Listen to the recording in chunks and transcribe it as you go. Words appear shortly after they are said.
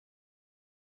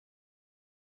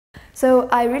So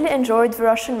I really enjoyed the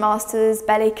Russian Masters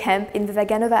Ballet Camp in the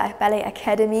Vaganova Ballet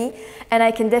Academy, and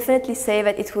I can definitely say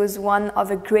that it was one of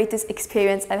the greatest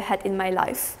experiences I've had in my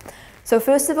life. So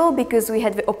first of all, because we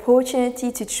had the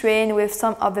opportunity to train with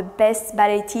some of the best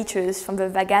ballet teachers from the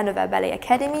Vaganova Ballet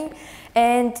Academy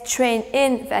and train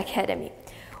in the academy.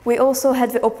 We also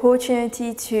had the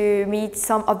opportunity to meet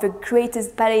some of the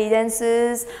greatest ballet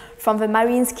dancers from the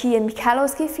Mariinsky and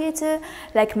Mikhailovsky theater,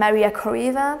 like Maria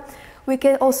Koreva. We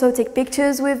can also take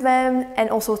pictures with them and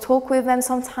also talk with them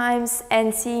sometimes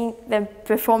and seeing them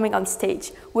performing on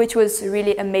stage, which was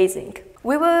really amazing.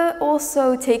 We were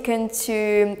also taken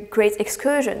to great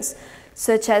excursions,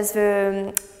 such as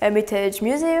the Hermitage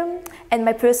Museum, and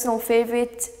my personal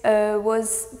favorite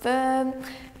was the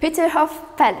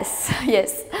Peterhof Palace.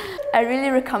 Yes, I really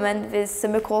recommend this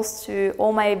summer course to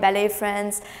all my ballet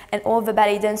friends and all the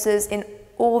ballet dancers in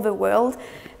all the world,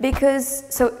 because,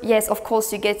 so yes, of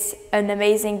course you get an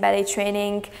amazing ballet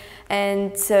training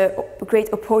and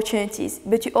great opportunities,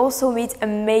 but you also meet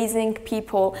amazing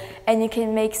people and you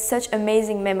can make such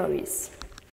amazing memories.